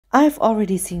I've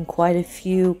already seen quite a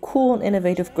few cool and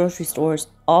innovative grocery stores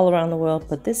all around the world,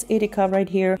 but this Edeka right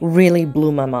here really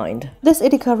blew my mind. This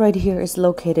Edeka right here is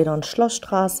located on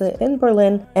Schloßstraße in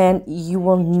Berlin, and you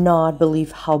will not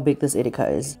believe how big this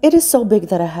Edeka is. It is so big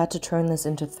that I had to turn this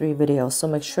into 3 videos, so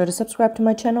make sure to subscribe to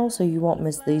my channel so you won't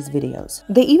miss these videos.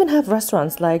 They even have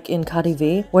restaurants like in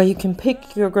KaDeWe where you can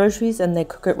pick your groceries and they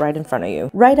cook it right in front of you.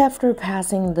 Right after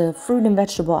passing the fruit and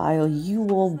vegetable aisle, you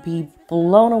will be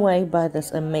blown away by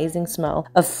this amazing smell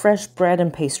of fresh bread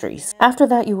and pastries. After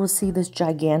that, you will see this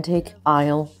gigantic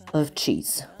aisle of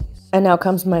cheese. And now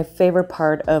comes my favorite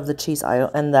part of the cheese aisle,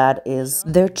 and that is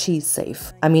their cheese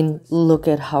safe. I mean, look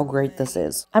at how great this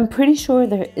is. I'm pretty sure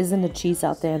there isn't a cheese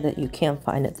out there that you can't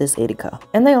find at this Edeka.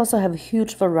 And they also have a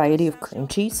huge variety of cream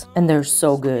cheese, and they're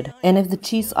so good. And if the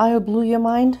cheese aisle blew your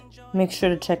mind, make sure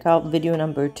to check out video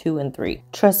number 2 and 3.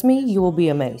 Trust me, you will be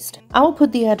amazed. I will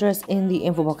put the address in the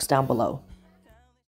info box down below.